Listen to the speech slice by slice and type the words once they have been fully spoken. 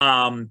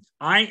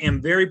I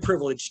am very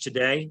privileged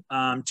today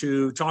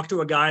to talk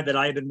to a guy that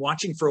I have been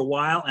watching for a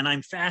while, and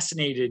I'm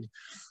fascinated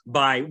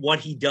by what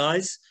he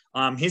does.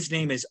 His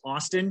name is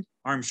Austin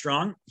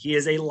Armstrong. He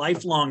is a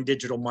lifelong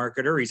digital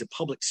marketer. He's a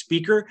public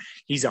speaker.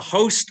 He's a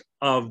host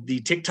of the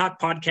TikTok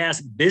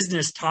podcast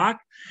Business Talk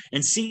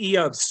and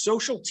CEO of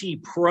Socialty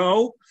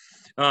Pro.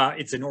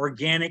 It's an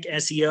organic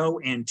SEO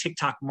and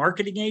TikTok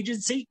marketing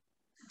agency.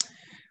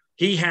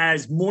 He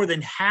has more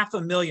than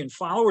 500,000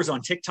 followers on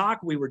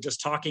TikTok. We were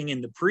just talking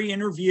in the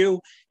pre-interview,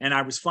 and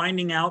I was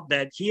finding out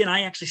that he and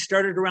I actually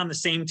started around the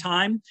same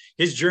time.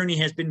 His journey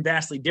has been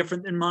vastly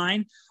different than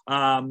mine,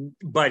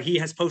 but he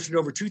has posted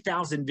over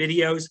 2,000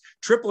 videos,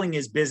 tripling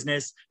his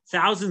business,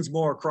 thousands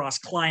more across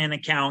client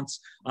accounts.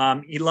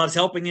 He loves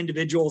helping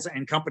individuals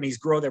and companies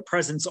grow their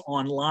presence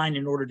online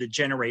in order to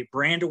generate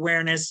brand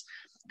awareness,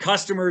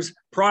 customers,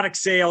 product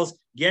sales,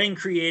 getting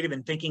creative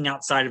and thinking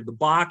outside of the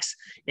box.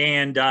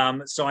 And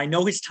so I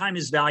know his time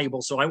is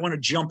valuable. So I want to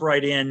jump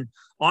right in.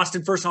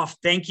 Austin, first off,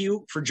 thank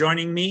you for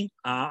joining me.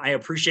 I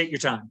appreciate your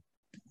time.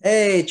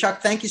 Hey,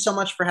 Chuck, thank you so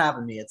much for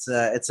having me. It's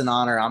an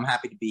honor. I'm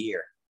happy to be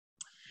here.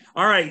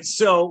 All right.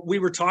 So we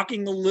were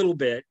talking a little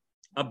bit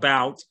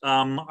about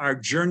our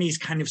journeys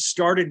kind of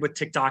started with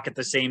TikTok at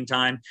the same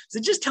time. So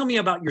just tell me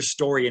about your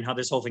story and how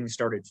this whole thing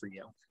started for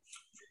you.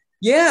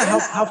 Yeah.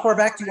 How far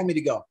back do you want me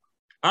to go?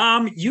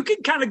 You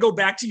can kind of go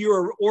back to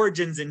your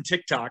origins in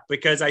TikTok,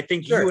 because I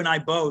think Sure. you and I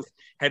both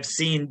have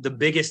seen the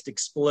biggest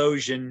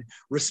explosion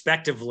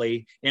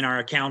respectively in our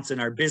accounts and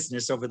our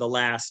business over the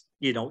last,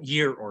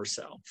 year or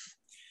so.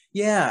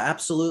 Yeah,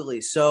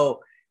 absolutely.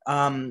 So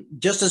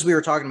just as we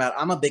were talking about,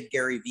 I'm a big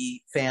Gary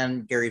V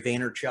fan, Gary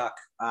Vaynerchuk.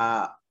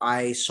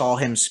 I saw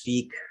him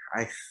speak,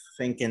 I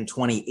think in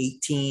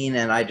 2018,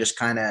 and I just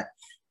kind of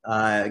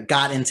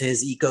got into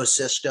his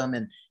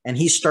ecosystem, and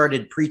he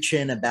started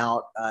preaching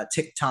about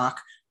TikTok.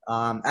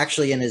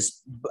 Actually,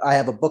 I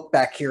have a book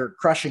back here,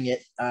 Crushing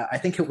It. I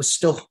think it was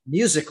still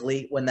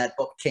Musically when that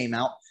book came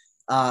out,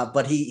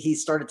 but he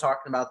started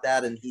talking about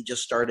that, and he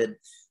just started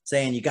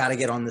saying, you got to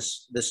get on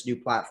this new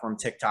platform,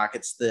 TikTok.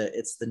 It's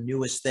the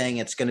newest thing.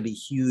 It's going to be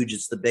huge.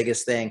 It's the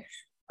biggest thing.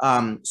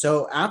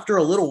 So after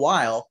a little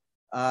while,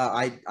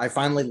 I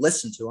finally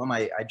listened to him.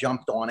 I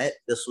jumped on it.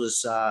 This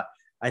was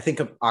I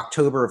think of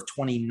October of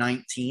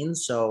 2019.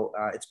 So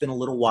it's been a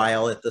little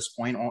while at this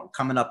point,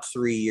 coming up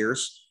 3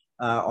 years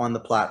on the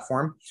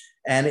platform,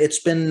 and it's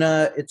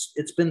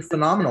been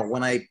phenomenal.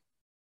 When I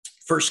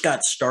first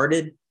got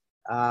started,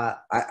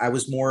 I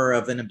was more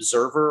of an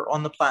observer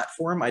on the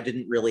platform. I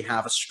didn't really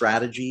have a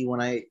strategy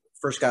when I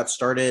first got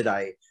started.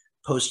 I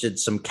posted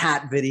some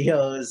cat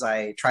videos.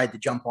 I tried to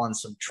jump on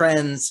some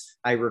trends.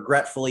 I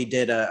regretfully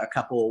did a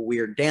couple of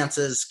weird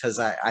dances because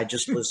I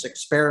just was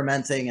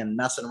experimenting and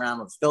messing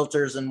around with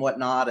filters and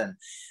whatnot. And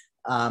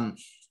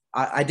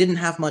I didn't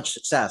have much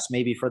success,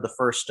 maybe for the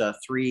first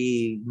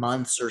 3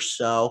 months or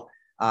so.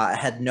 I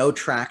had no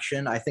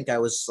traction. I think I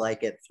was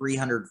like at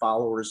 300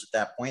 followers at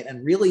that point.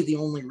 And really the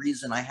only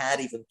reason I had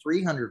even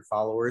 300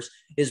 followers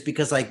is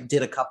because I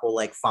did a couple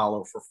like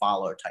follow for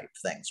follow type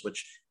things,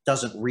 which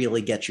doesn't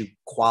really get you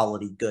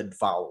quality, good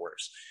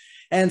followers.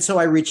 And so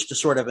I reached a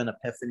sort of an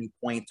epiphany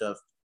point of,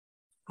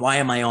 why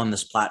am I on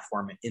this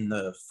platform in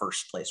the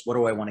first place? What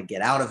do I want to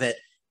get out of it?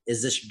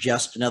 Is this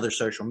just another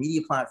social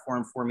media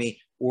platform for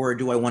me? Or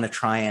do I want to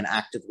try and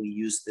actively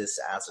use this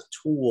as a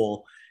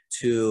tool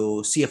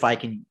to see if I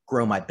can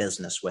grow my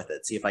business with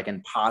it, see if I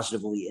can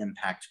positively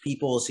impact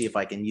people, see if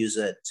I can use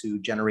it to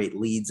generate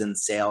leads and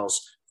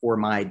sales for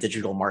my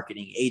digital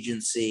marketing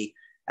agency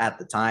at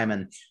the time.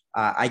 And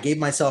I gave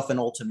myself an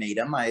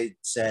ultimatum. I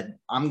said,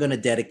 I'm going to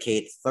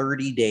dedicate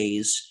 30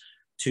 days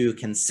to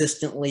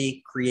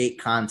consistently create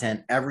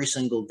content every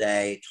single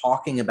day,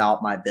 talking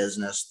about my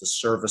business, the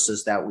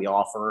services that we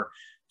offer,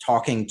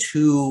 talking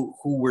to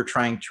who we're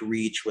trying to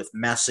reach with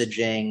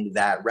messaging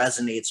that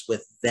resonates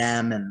with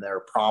them and their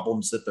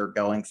problems that they're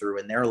going through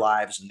in their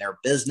lives and their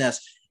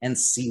business, and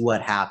see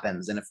what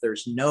happens. And if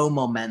there's no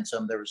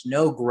momentum, there's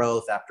no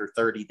growth after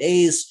 30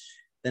 days,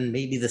 then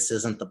maybe this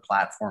isn't the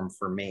platform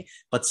for me.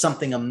 But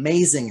something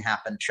amazing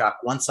happened, Chuck.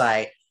 Once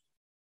I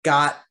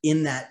got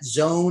in that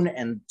zone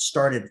and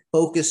started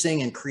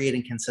focusing and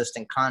creating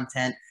consistent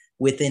content,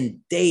 within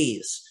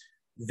days,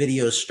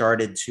 videos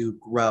started to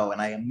grow,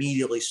 and I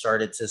immediately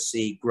started to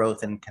see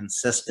growth and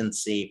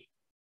consistency.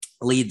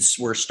 Leads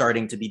were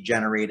starting to be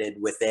generated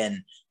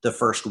within the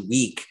first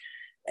week,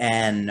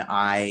 and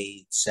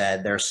I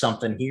said, there's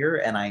something here,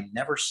 and I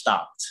never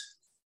stopped.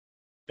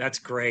 That's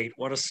great.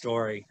 What a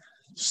story.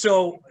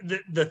 So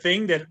the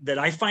thing that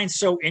I find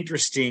so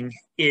interesting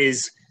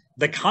is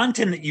the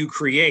content that you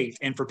create.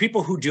 And for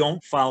people who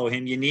don't follow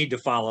him, you need to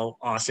follow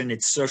Austin.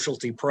 It's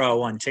Socialty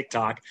Pro on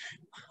TikTok.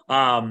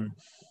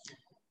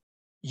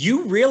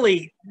 You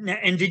really,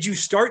 and did you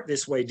start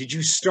this way? Did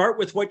you start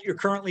with what you're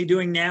currently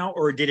doing now,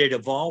 or did it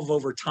evolve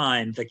over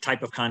time, the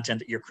type of content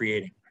that you're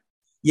creating?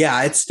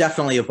 Yeah, it's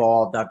definitely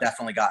evolved. I've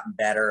definitely gotten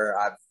better.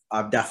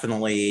 I've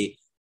definitely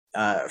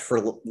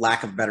for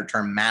lack of a better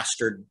term,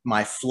 mastered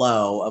my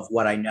flow of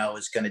what I know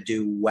is going to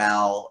do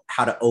well,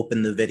 how to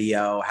open the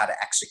video, how to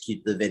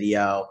execute the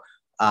video,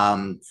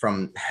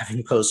 from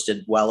having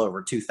posted well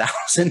over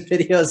 2,000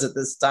 videos at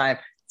this time.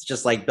 It's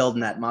just like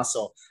building that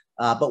muscle.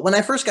 But when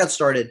I first got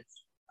started,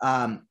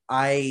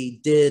 I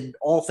did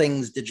all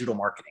things digital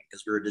marketing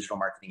because we were a digital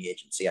marketing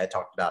agency. I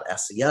talked about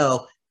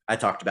SEO. I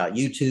talked about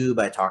YouTube.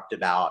 I talked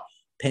about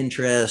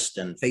Pinterest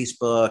and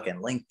Facebook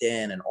and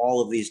LinkedIn and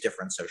all of these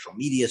different social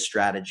media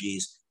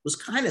strategies. Was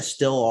kind of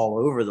still all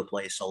over the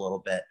place a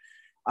little bit.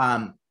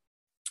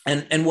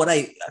 And what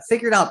I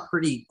figured out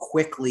pretty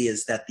quickly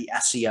is that the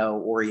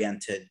SEO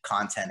oriented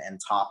content and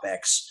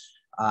topics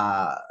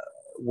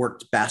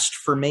worked best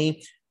for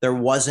me. There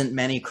wasn't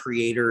many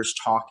creators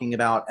talking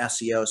about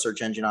SEO,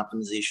 search engine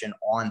optimization,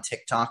 on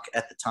TikTok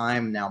at the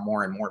time. Now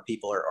more and more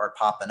people are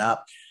popping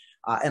up.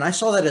 And I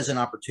saw that as an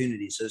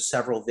opportunity. So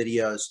several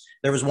videos,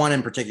 there was one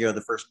in particular,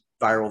 the first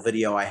viral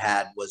video I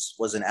had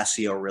was an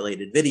SEO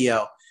related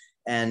video.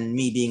 And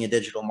me being a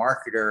digital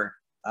marketer,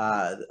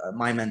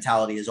 my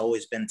mentality has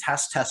always been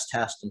test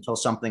until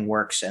something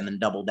works and then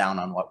double down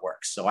on what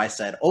works. So I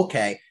said,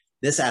 okay,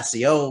 this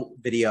SEO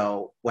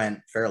video went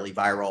fairly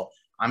viral.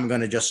 I'm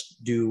going to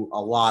just do a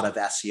lot of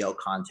SEO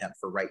content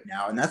for right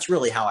now. And that's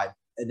really how I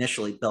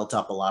initially built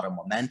up a lot of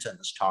momentum,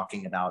 is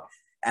talking about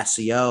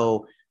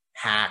SEO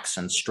hacks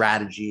and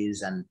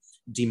strategies and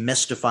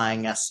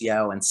demystifying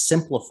SEO and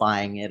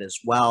simplifying it as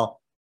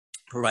well,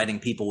 providing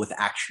people with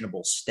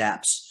actionable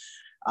steps.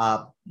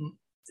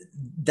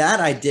 That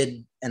I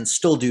did and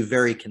still do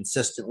very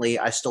consistently.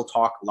 I still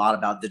talk a lot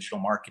about digital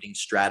marketing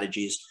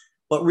strategies,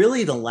 but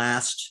really the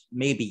last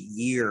maybe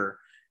year,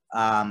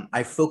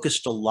 I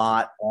focused a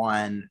lot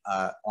on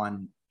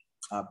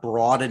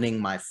broadening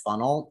my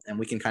funnel, and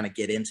we can kind of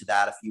get into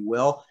that if you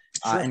will,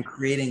 and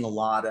creating a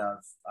lot of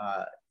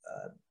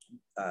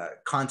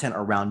content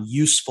around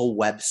useful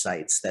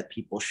websites that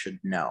people should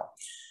know.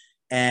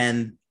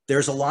 And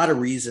there's a lot of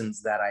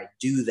reasons that I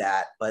do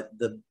that, but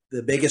the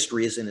biggest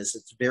reason is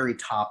it's very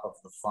top of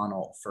the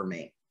funnel for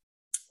me.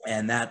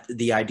 And that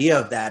the idea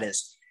of that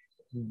is,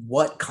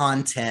 what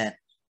content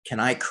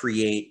can I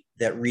create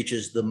that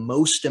reaches the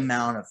most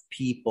amount of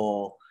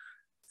people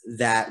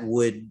that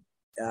would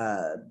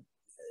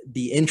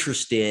be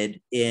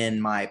interested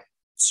in my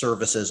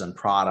services and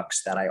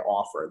products that I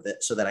offer,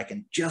 that so that I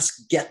can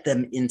just get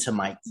them into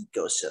my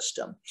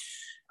ecosystem.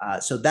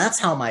 So that's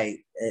how my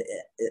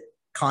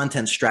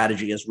content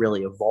strategy has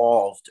really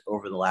evolved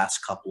over the last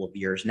couple of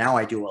years. Now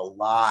I do a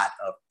lot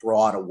of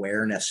broad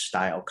awareness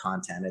style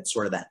content. It's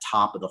sort of that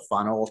top of the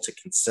funnel to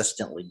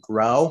consistently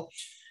grow.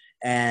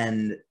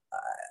 And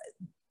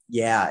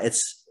yeah,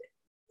 it's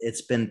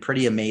been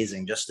pretty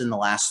amazing. Just in the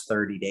last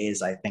 30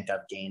 days, I think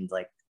I've gained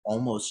like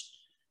almost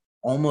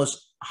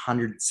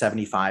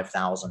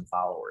 175,000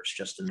 followers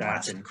just in the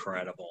last. That's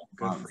incredible.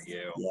 Good for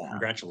you. Yeah.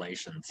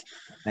 Congratulations.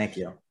 Thank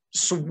you.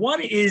 So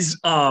what is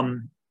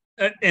and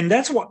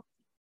that's what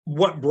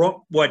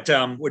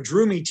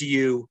drew me to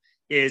you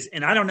is,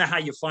 and I don't know how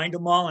you find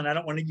them all, and I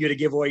don't want you to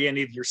give away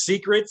any of your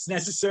secrets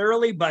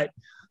necessarily, but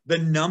the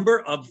number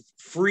of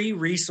free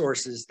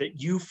resources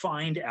that you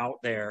find out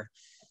there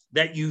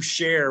that you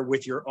share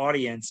with your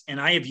audience. And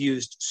I have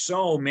used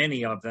so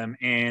many of them.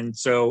 And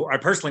so I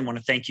personally want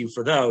to thank you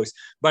for those,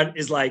 but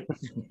it's like,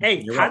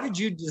 hey, how did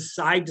you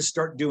decide to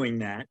start doing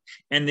that?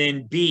 And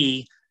then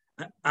B,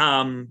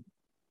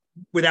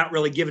 without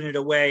really giving it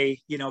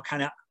away,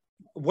 kind of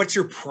what's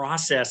your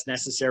process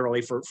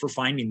necessarily for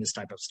finding this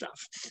type of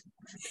stuff?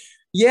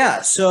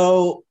 Yeah.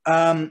 So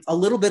a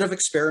little bit of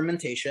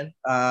experimentation,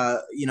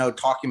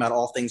 talking about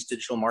all things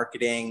digital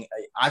marketing.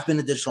 I've been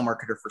a digital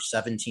marketer for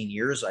 17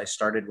 years. I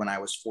started when I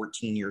was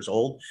 14 years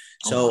old.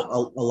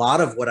 So a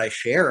lot of what I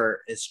share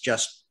is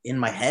just in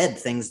my head,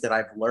 things that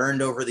I've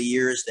learned over the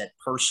years that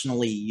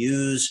personally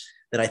use,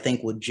 that I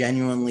think would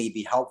genuinely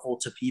be helpful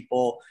to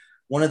people.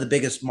 One of the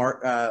biggest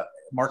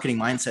marketing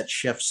mindset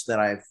shifts that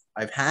I've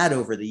had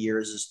over the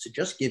years is to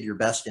just give your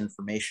best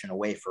information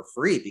away for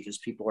free, because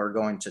people are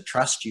going to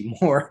trust you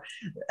more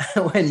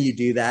when you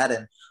do that.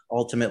 And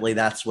ultimately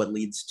that's what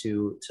leads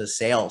to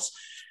sales.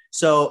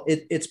 So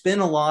it's been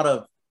a lot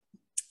of,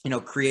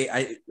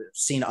 I've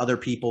seen other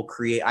people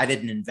create. I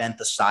didn't invent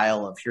the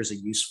style of here's a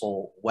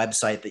useful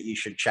website that you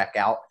should check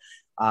out.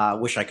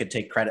 Wish I could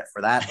take credit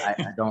for that. I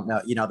don't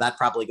know. That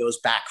probably goes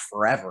back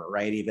forever,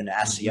 right? Even to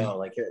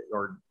SEO,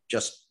 or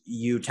just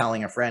you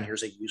telling a friend,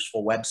 here's a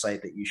useful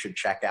website that you should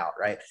check out,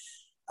 right?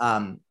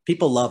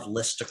 People love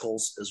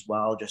listicles as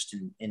well, just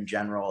in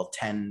general,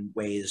 10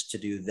 ways to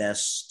do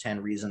this,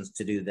 10 reasons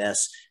to do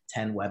this,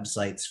 10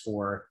 websites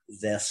for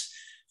this,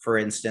 for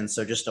instance.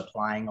 So just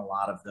applying a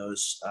lot of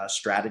those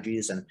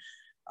strategies. And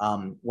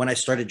when I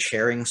started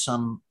sharing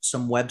some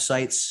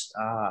websites,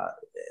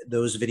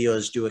 those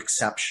videos do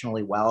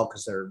exceptionally well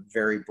because they're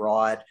very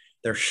broad,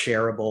 they're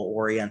shareable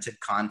oriented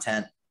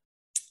content.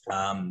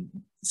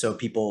 So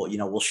people,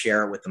 will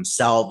share it with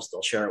themselves,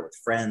 they'll share it with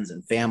friends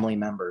and family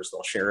members,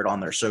 they'll share it on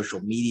their social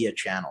media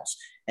channels,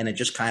 and it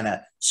just kind of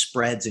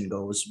spreads and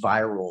goes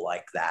viral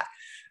like that.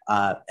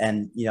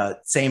 And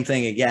same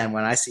thing again.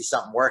 When I see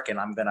something working,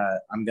 I'm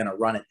gonna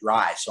run it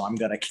dry. So I'm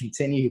gonna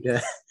continue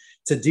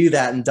to do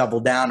that and double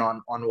down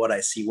on what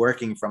I see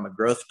working from a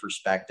growth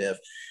perspective.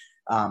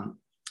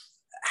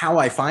 How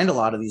I find a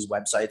lot of these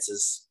websites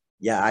is,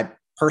 I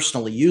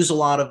personally use a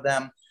lot of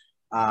them.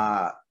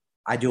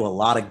 I do a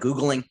lot of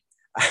Googling.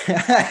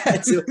 I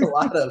do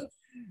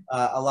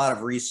a lot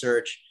of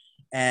research,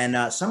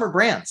 and some are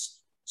brands.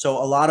 So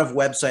a lot of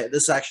website.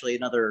 This is actually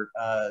another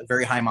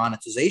very high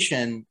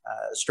monetization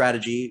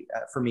strategy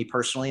for me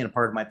personally, and a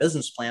part of my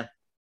business plan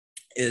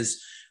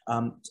is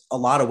a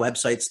lot of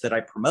websites that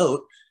I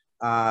promote.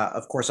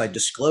 Of course, I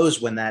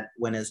disclose when that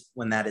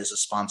is a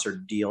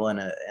sponsored deal and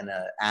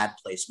a ad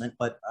placement.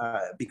 But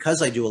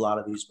because I do a lot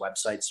of these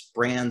websites,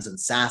 brands and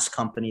SaaS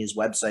companies'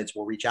 websites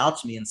will reach out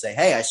to me and say,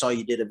 "Hey, I saw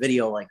you did a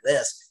video like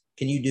this.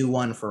 Can you do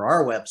one for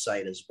our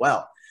website as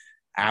well?"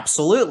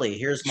 Absolutely.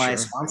 Here's my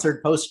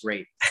sponsored post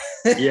rate.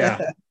 Yeah.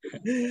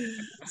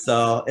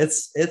 So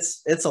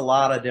it's a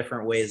lot of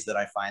different ways that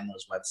I find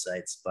those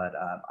websites, but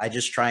I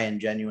just try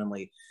and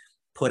genuinely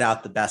put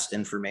out the best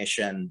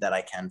information that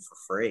I can for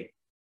free.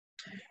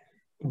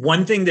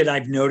 One thing that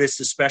I've noticed,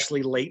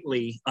 especially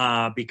lately,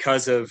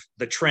 because of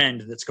the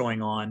trend that's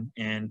going on,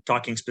 and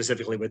talking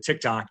specifically with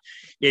TikTok,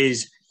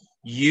 is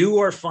you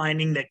are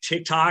finding that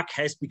TikTok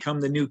has become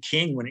the new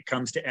king when it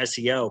comes to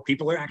SEO.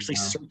 People are actually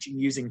searching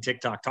using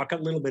TikTok. Talk a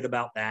little bit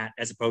about that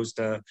as opposed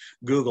to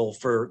Google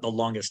for the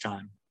longest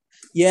time.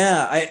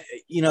 Yeah,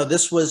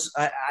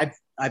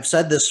 I've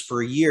said this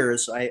for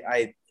years.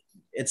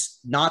 It's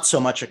not so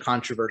much a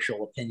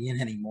controversial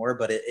opinion anymore,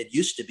 but it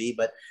used to be.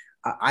 But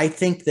I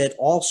think that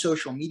all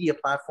social media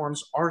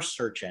platforms are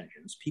search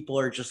engines. People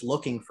are just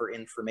looking for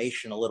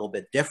information a little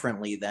bit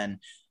differently than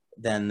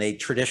they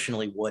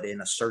traditionally would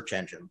in a search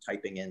engine,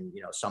 typing in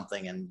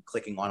something and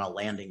clicking on a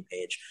landing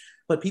page.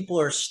 But people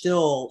are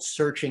still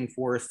searching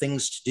for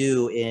things to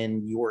do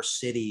in your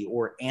city,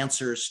 or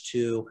answers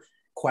to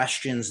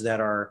questions that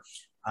are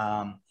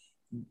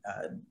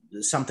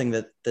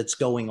something that's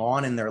going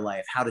on in their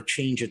life, how to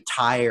change a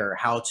tire,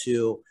 how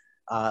to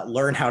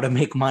learn how to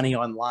make money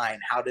online,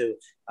 how to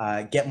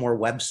get more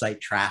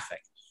website traffic.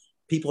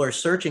 People are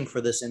searching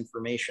for this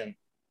information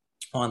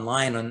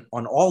online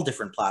on all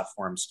different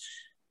platforms.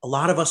 A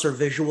lot of us are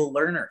visual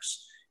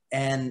learners,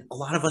 and a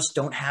lot of us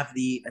don't have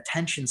the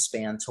attention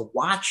span to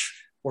watch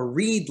or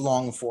read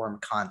long form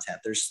content.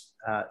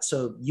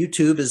 So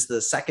YouTube is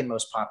the second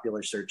most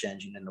popular search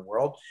engine in the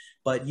world,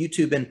 but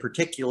YouTube in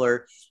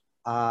particular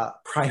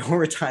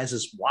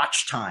prioritizes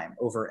watch time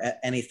over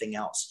anything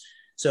else.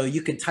 So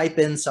you can type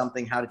in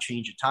something, how to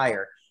change a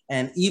tire,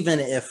 and even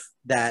if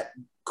that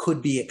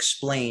could be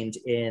explained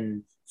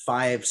in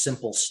 5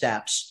 simple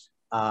steps,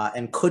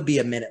 and could be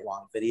a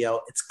minute-long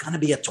video, it's going to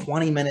be a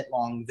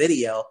 20-minute-long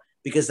video,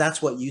 because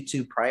that's what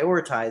YouTube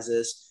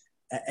prioritizes.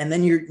 And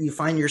then you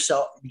find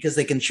yourself, because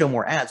they can show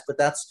more ads, but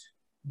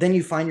then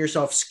you find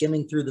yourself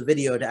skimming through the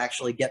video to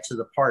actually get to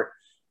the part.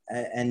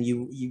 And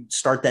you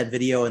start that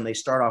video, and they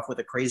start off with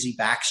a crazy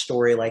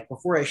backstory, like,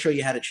 before I show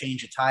you how to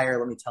change a tire,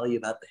 let me tell you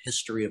about the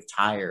history of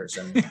tires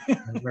and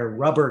where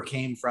rubber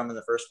came from in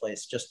the first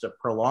place, just to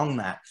prolong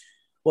that.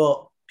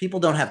 Well, people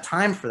don't have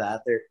time for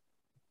that.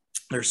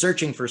 They're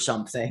searching for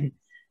something.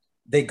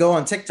 They go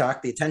on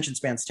TikTok. The attention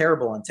span's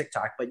terrible on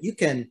TikTok, but you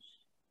can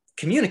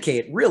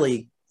communicate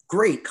really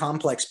great,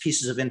 complex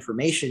pieces of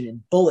information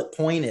in bullet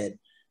pointed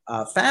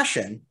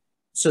fashion,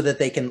 so that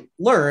they can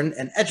learn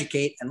and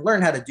educate and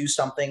learn how to do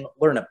something,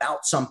 learn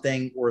about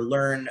something, or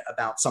learn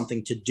about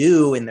something to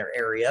do in their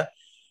area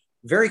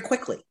very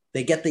quickly.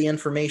 They get the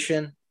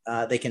information.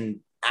 They can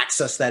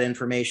access that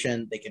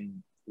information. They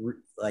can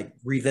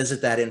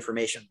revisit that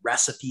information.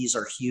 Recipes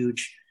are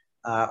huge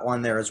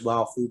on there as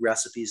well. Food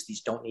recipes.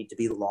 These don't need to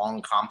be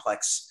long,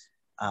 complex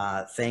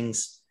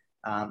things.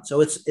 So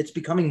it's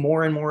becoming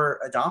more and more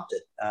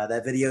adopted.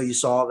 That video you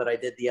saw that I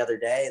did the other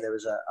day, there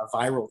was a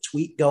viral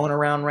tweet going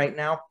around right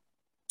now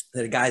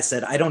that a guy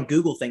said, "I don't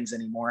Google things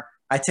anymore.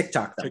 I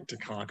TikTok them."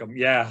 TikTok them,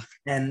 yeah.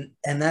 And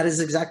that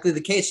is exactly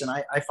the case. And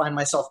I find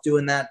myself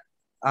doing that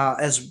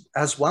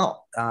as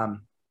well.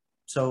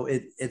 So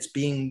it's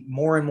being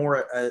more and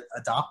more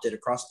adopted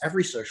across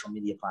every social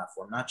media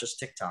platform, not just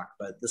TikTok,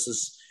 but this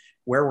is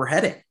where we're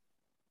heading.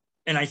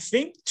 And I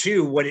think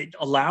too, what it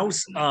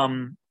allows,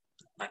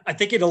 I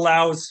think it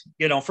allows,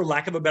 for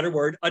lack of a better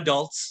word,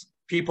 adults,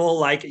 people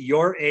like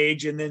your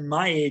age and then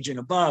my age and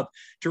above,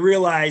 to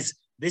realize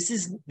this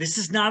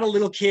is not a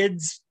little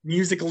kid's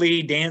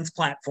Musical.ly dance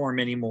platform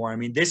anymore. I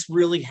mean, this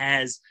really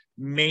has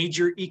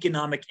major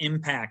economic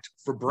impact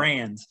for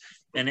brands.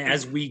 And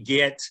as we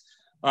get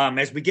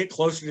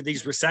closer to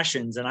these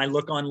recessions, and I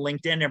look on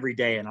LinkedIn every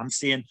day, and I'm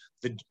seeing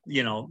the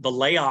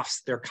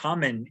layoffs, they're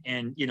coming,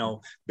 and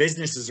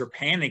businesses are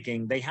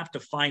panicking. They have to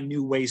find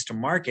new ways to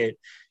market.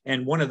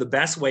 And one of the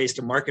best ways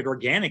to market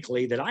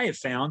organically that I have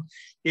found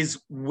is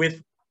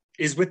with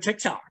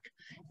TikTok.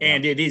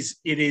 And it is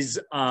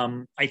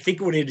I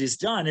think what it has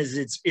done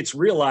is it's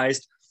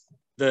realized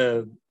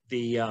the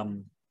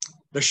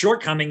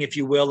shortcoming, if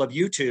you will, of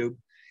YouTube.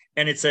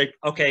 And it's like,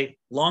 okay,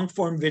 long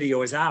form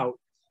video is out.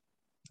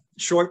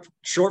 short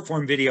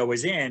form video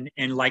is in,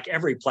 and like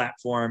every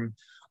platform,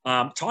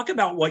 talk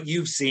about what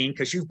you've seen,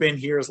 because you've been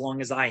here as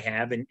long as I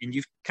have, and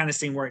you've kind of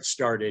seen where it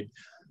started.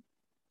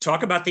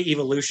 Talk about the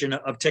evolution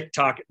of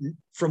TikTok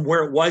from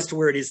where it was to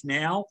where it is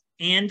now,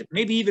 and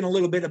maybe even a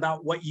little bit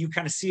about what you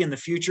kind of see in the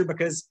future,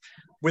 because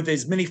with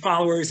as many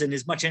followers and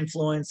as much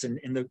influence and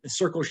the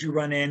circles you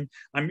run in,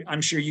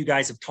 I'm sure you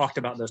guys have talked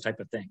about those type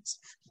of things.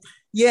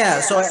 Yeah,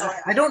 so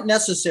I don't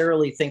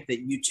necessarily think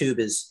that YouTube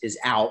is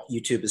out.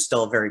 YouTube is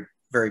still a very,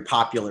 very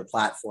popular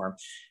platform.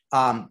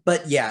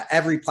 But yeah,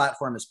 every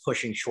platform is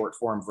pushing short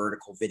form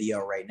vertical video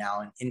right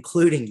now,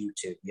 including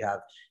YouTube. You have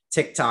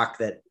TikTok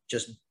that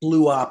just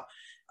blew up.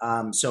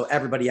 So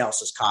everybody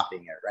else is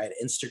copying it, right?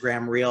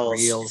 Instagram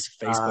Reels,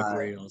 Facebook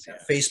Reels. Yeah.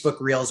 Facebook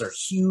Reels are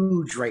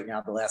huge right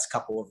now the last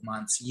couple of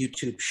months.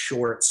 YouTube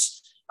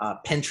Shorts,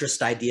 Pinterest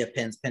Idea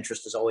Pins.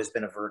 Pinterest has always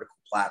been a vertical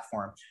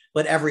platform,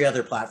 but every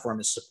other platform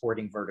is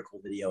supporting vertical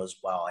video as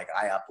well. Like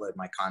I upload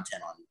my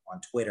content on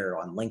Twitter,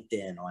 on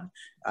LinkedIn, on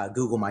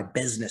Google My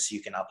Business,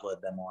 you can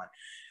upload them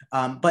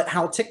on. But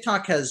how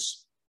TikTok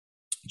has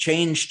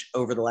changed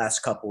over the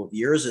last couple of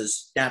years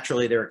is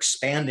naturally they're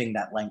expanding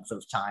that length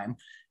of time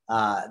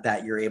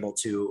that you're able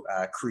to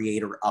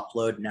create or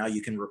upload. Now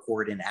you can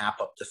record in app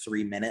up to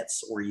 3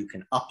 minutes, or you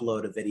can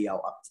upload a video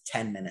up to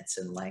 10 minutes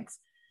in length.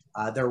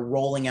 They're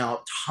rolling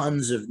out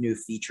tons of new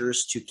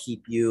features to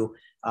keep you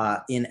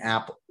in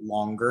app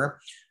longer.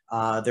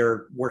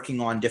 They're working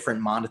on different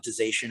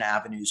monetization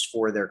avenues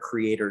for their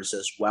creators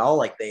as well.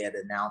 Like they had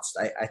announced,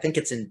 I think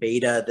it's in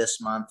beta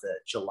this month,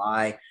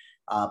 July,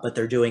 but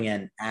they're doing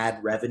an ad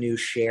revenue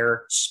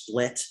share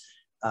split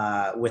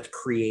with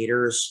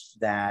creators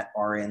that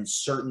are in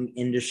certain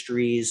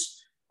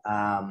industries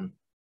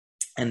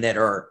and that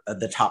are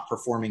the top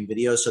performing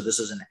videos. So this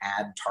is an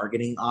ad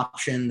targeting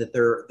option that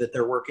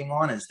they're working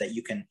on, is that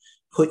you can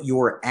put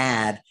your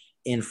ad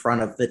in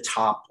front of the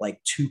top like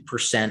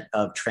 2%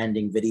 of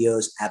trending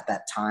videos at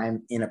that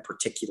time in a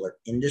particular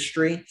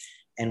industry.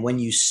 And when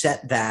you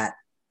set that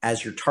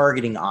as your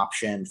targeting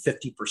option,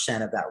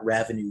 50% of that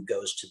revenue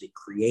goes to the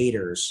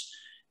creators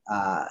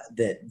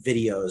that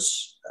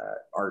videos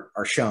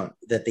are shown,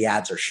 that the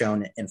ads are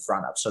shown in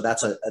front of. So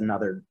that's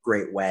another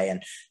great way.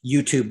 And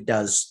YouTube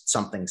does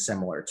something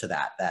similar to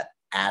that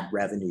ad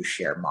revenue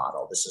share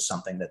model. This is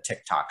something that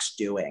TikTok's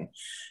doing.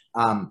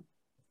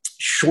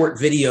 Short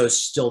videos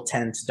still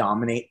tend to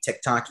dominate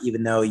TikTok,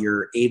 even though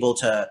you're able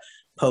to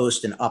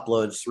post and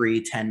upload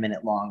 3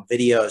 10-minute long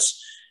videos.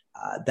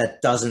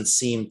 That doesn't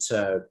seem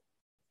to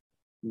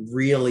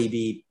really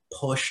be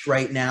pushed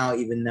right now,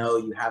 even though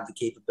you have the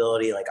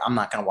capability. Like I'm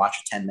not going to watch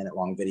a 10-minute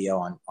long video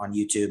on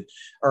YouTube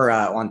or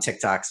on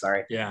TikTok.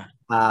 Sorry. Yeah.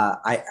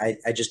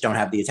 I just don't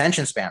have the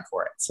attention span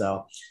for it.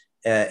 So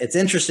it's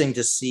interesting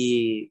to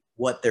see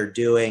what they're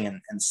doing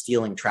and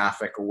stealing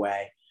traffic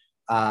away.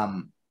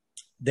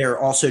 They're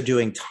also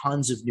doing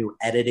tons of new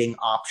editing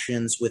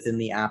options within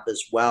the app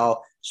as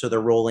well. So they're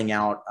rolling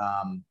out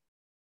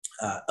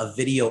a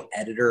video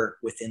editor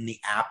within the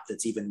app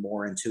that's even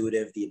more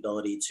intuitive, the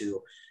ability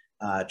to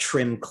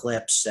trim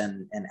clips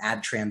and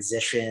add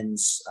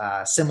transitions,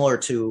 similar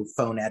to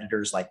phone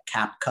editors like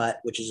CapCut,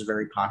 which is a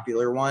very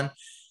popular one.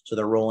 So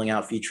they're rolling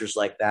out features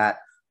like that.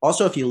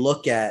 Also, if you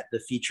look at the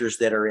features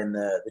that are in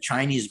the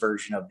Chinese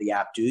version of the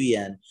app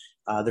Douyin,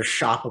 they're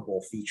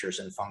shoppable features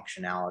and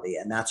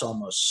functionality. And that's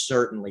almost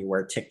certainly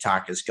where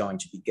TikTok is going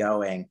to be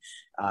going,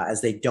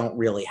 as they don't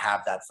really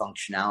have that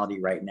functionality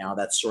right now.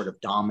 That's sort of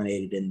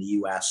dominated in the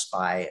US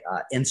by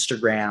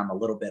Instagram, a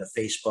little bit of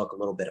Facebook, a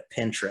little bit of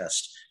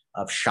Pinterest,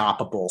 of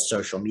shoppable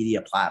social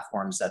media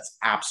platforms. That's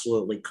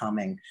absolutely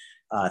coming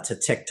to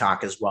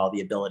TikTok as well.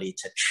 The ability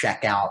to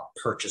check out,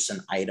 purchase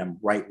an item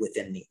right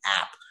within the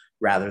app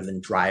rather than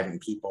driving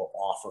people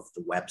off of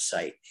the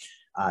website.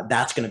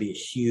 That's going to be a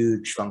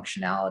huge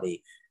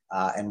functionality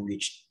and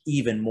reach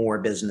even more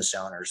business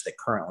owners that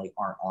currently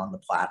aren't on the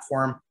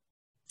platform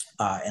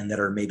and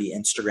that are maybe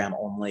Instagram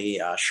only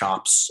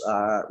shops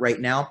right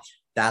now.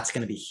 That's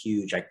going to be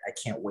huge. I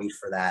can't wait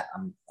for that.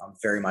 I'm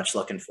very much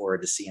looking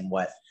forward to seeing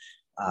what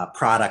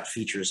product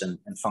features and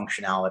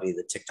functionality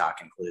that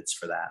TikTok includes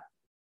for that.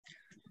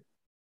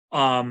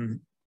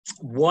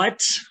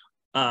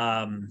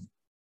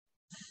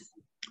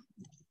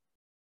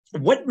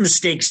 What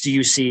mistakes do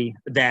you see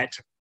that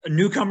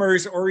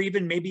newcomers or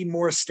even maybe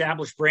more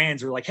established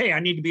brands are like, hey, I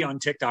need to be on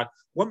TikTok?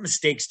 What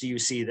mistakes do you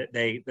see that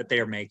they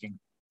are making?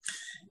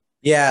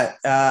 Yeah,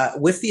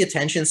 with the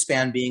attention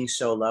span being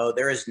so low,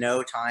 there is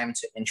no time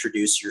to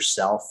introduce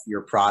yourself,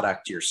 your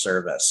product, your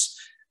service,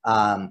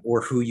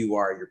 or who you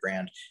are, your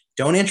brand.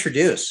 Don't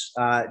introduce,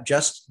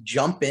 just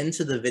jump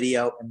into the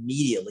video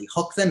immediately,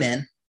 hook them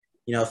in,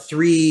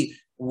 3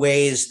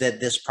 ways that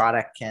this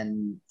product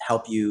can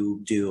help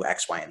you do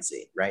X, Y, and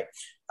Z, right?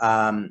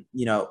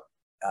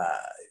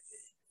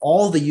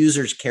 All the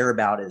users care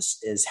about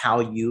is how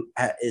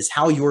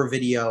your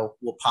video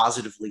will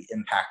positively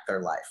impact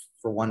their life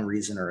for one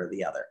reason or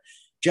the other.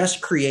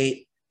 Just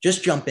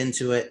jump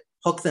into it,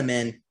 hook them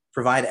in,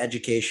 provide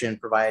education,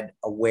 provide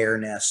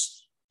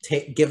awareness,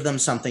 give them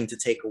something to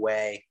take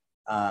away,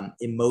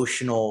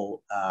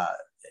 emotional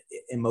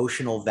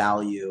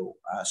value,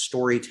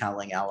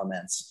 storytelling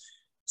elements,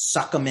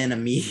 suck them in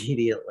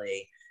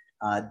immediately.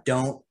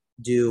 Don't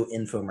do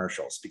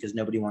infomercials because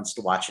nobody wants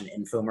to watch an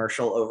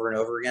infomercial over and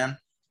over again.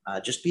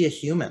 Just be a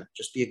human,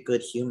 just be a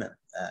good human.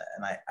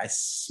 And I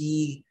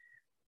see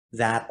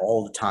that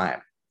all the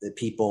time, that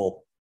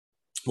people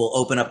will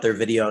open up their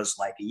videos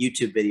like a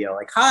YouTube video,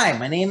 like, hi,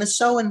 my name is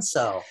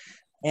so-and-so.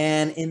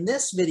 And in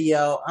this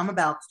video, I'm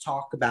about to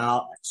talk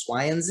about X,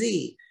 Y, and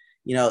Z.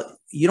 You know,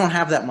 you don't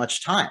have that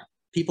much time.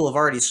 People have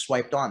already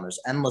swiped on. There's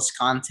endless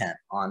content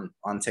on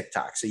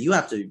TikTok. So you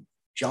have to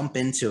jump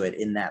into it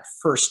in that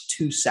first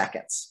 2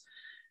 seconds.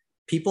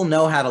 People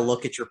know how to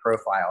look at your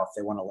profile if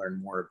they want to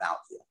learn more about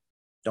you.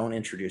 Don't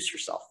introduce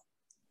yourself.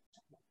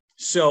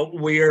 So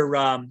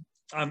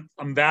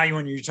I'm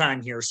valuing your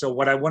time here. So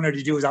what I wanted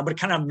to do is I'm going to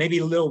kind of maybe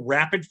a little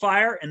rapid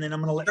fire, and then I'm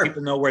going to let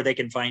people know where they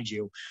can find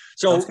you.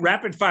 So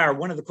rapid fire,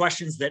 one of the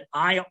questions that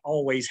I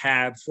always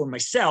have for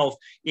myself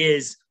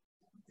is,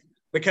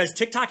 because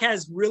TikTok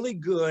has really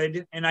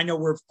good, and I know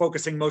we're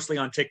focusing mostly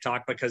on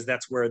TikTok because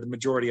that's where the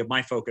majority of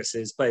my focus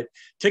is, but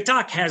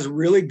TikTok has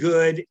really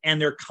good,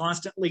 and they're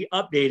constantly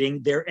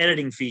updating their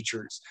editing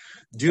features.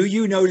 Do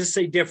you notice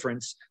a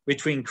difference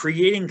between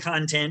creating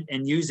content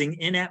and using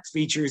in-app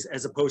features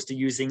as opposed to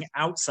using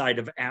outside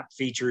of app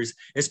features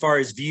as far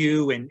as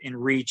view and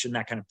reach and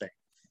that kind of thing?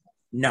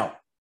 No.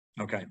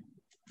 Okay.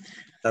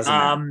 Doesn't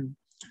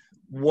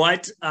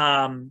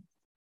matter.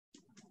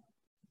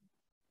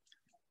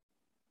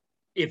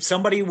 If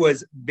somebody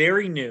was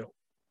very new,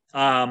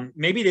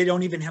 maybe they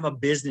don't even have a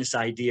business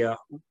idea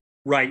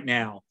right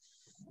now,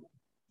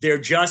 they're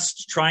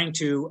just trying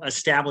to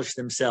establish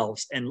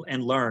themselves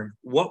and learn,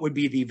 what would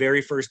be the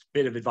very first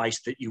bit of advice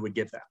that you would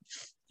give them?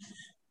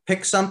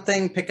 Pick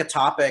something, pick a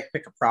topic,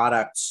 pick a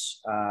product,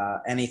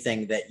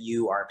 anything that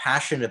you are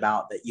passionate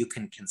about that you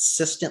can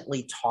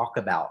consistently talk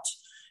about.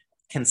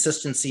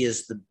 Consistency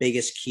is the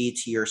biggest key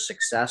to your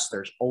success.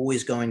 There's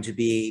always going to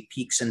be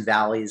peaks and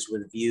valleys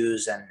with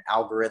views and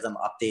algorithm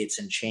updates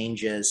and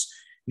changes.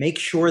 Make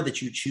sure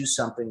that you choose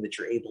something that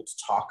you're able to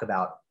talk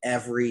about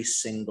every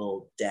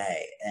single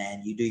day,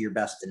 and you do your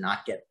best to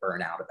not get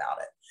burnt out about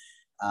it.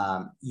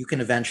 You can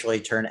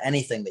eventually turn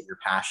anything that you're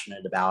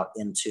passionate about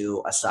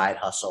into a side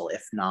hustle,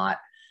 if not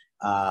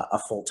a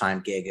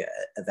full-time gig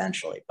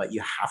eventually, but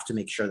you have to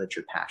make sure that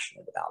you're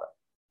passionate about it.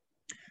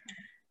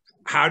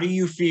 How do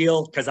you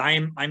feel? Because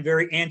I'm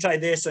very anti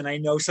this, and I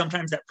know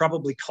sometimes that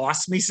probably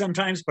costs me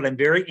sometimes, but I'm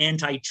very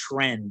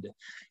anti-trend.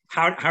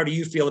 How do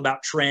you feel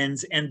about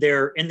trends and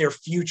their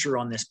future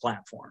on this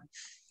platform?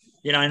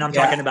 You know, and I'm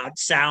talking about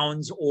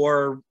sounds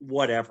or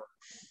whatever.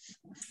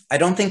 I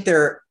don't think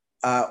they're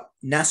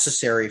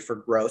necessary for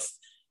growth.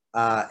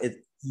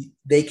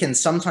 They can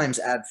sometimes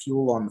add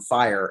fuel on the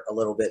fire a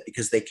little bit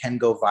because they can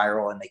go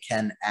viral and they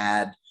can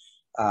add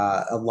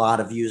a lot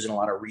of views and a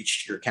lot of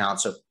reach to your account.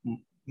 So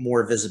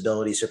more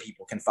visibility so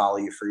people can follow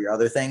you for your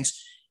other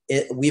things.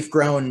 We've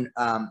grown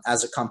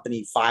as a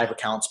company 5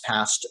 accounts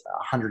past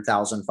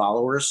 100,000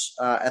 followers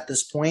at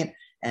this point,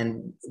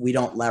 and we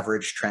don't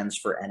leverage trends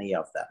for any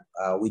of them.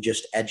 We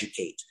just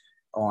educate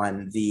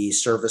on the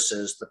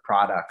services, the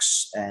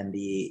products, and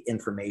the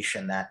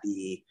information that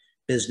the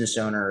business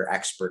owner or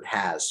expert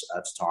has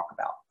to talk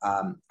about.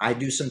 I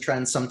do some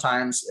trends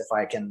sometimes if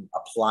I can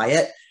apply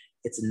it.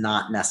 It's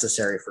not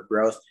necessary for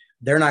growth.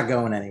 They're not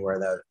going anywhere,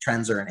 though.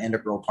 Trends are an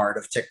integral part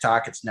of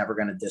TikTok. It's never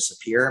going to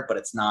disappear, but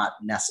it's not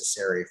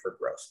necessary for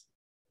growth.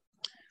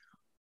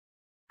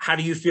 How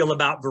do you feel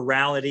about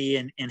virality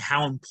and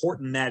how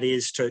important that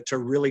is to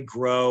really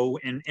grow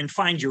and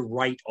find your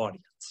right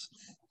audience?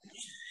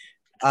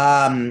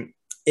 I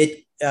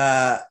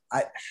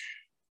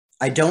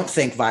don't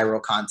think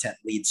viral content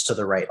leads to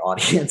the right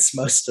audience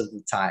most of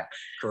the time.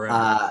 Correct.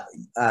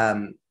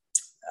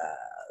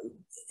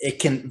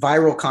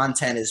 Viral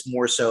content is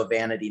more so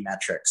vanity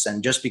metrics.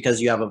 And just because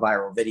you have a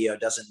viral video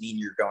doesn't mean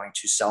you're going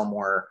to sell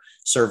more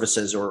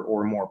services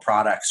or more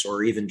products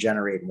or even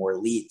generate more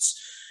leads.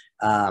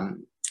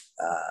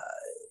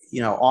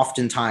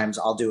 Oftentimes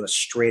I'll do a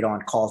straight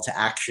on call to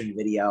action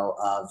video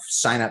of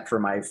sign up for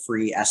my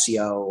free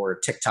SEO or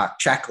TikTok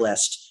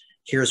checklist.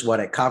 Here's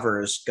what it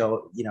covers.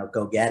 Go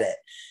get it.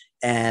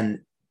 And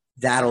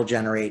that'll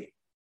generate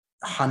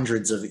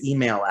hundreds of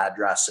email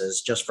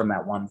addresses just from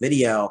that one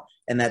video.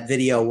 And that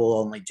video will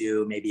only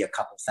do maybe a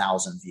couple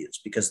thousand views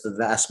because the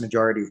vast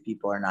majority of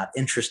people are not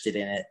interested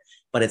in it,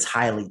 but it's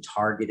highly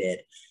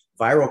targeted.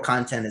 Viral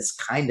content is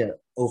kind of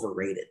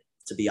overrated,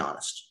 to be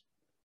honest.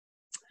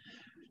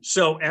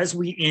 So as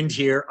we end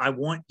here, I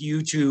want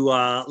you to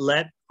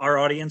let our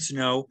audience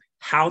know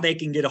how they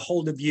can get a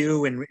hold of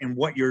you and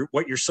what your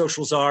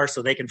socials are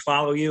so they can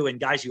follow you.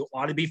 And guys, you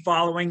ought to be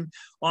following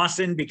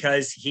Austin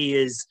because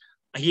he's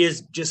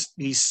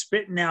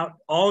spitting out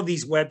all of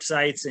these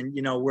websites. And,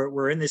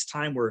 we're in this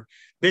time where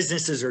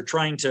businesses are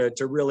trying to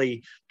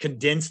really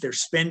condense their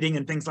spending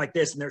and things like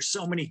this. And there's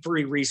so many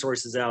free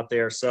resources out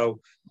there. So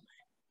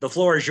the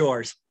floor is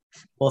yours.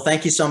 Well,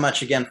 thank you so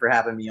much again for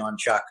having me on,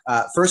 Chuck.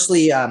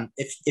 Firstly,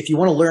 if you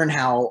want to learn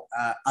how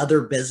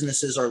other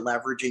businesses are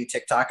leveraging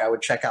TikTok, I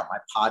would check out my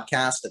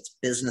podcast. It's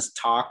Business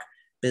Talk,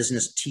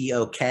 Business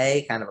TOK,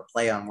 kind of a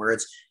play on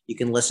words. You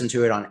can listen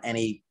to it on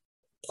any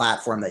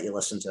platform that you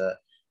listen to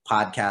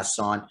podcasts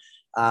on.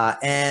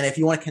 And if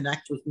you want to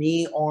connect with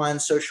me on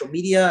social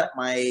media,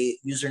 my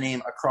username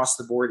across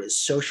the board is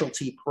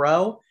Socialty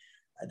Pro.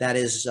 That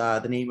is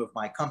the name of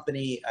my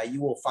company.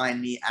 You will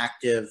find me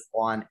active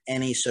on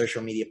any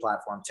social media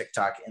platform: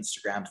 TikTok,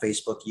 Instagram,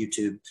 Facebook,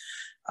 YouTube,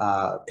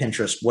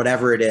 Pinterest,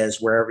 whatever it is,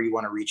 wherever you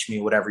want to reach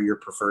me, whatever your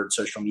preferred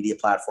social media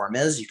platform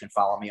is, you can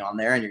follow me on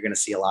there, and you're going to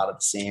see a lot of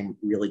the same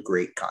really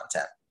great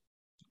content.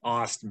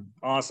 Awesome.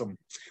 Awesome.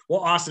 Well,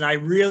 Austin, I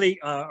really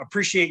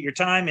appreciate your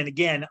time. And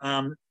again,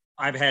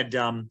 I've had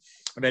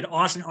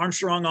Austin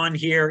Armstrong on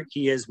here.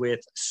 He is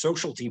with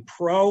Socialty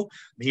Pro.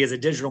 He is a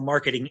digital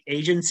marketing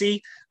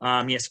agency.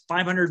 He has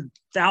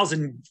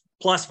 500,000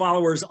 plus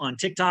followers on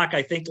TikTok.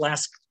 I think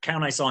last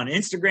count I saw on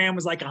Instagram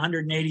was like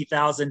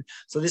 180,000.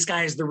 So this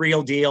guy is the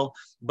real deal,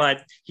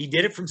 but he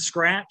did it from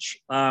scratch.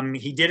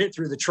 He did it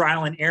through the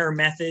trial and error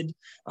method.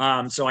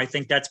 So I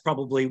think that's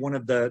probably one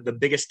of the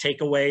biggest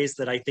takeaways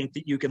that I think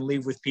that you can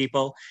leave with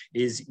people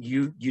is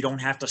you don't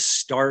have to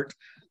start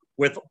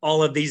with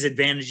all of these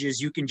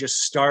advantages. You can just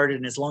start,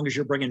 and as long as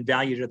you're bringing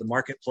value to the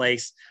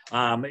marketplace,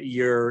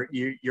 you're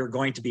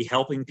going to be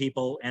helping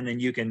people, and then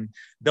you can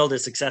build a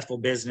successful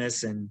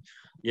business and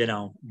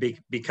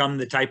become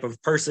the type of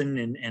person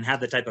and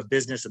have the type of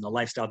business and the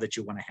lifestyle that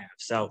you want to have.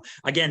 So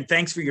again,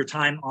 thanks for your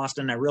time,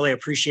 Austin. I really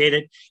appreciate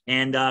it.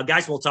 And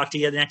guys, we'll talk to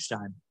you next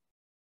time.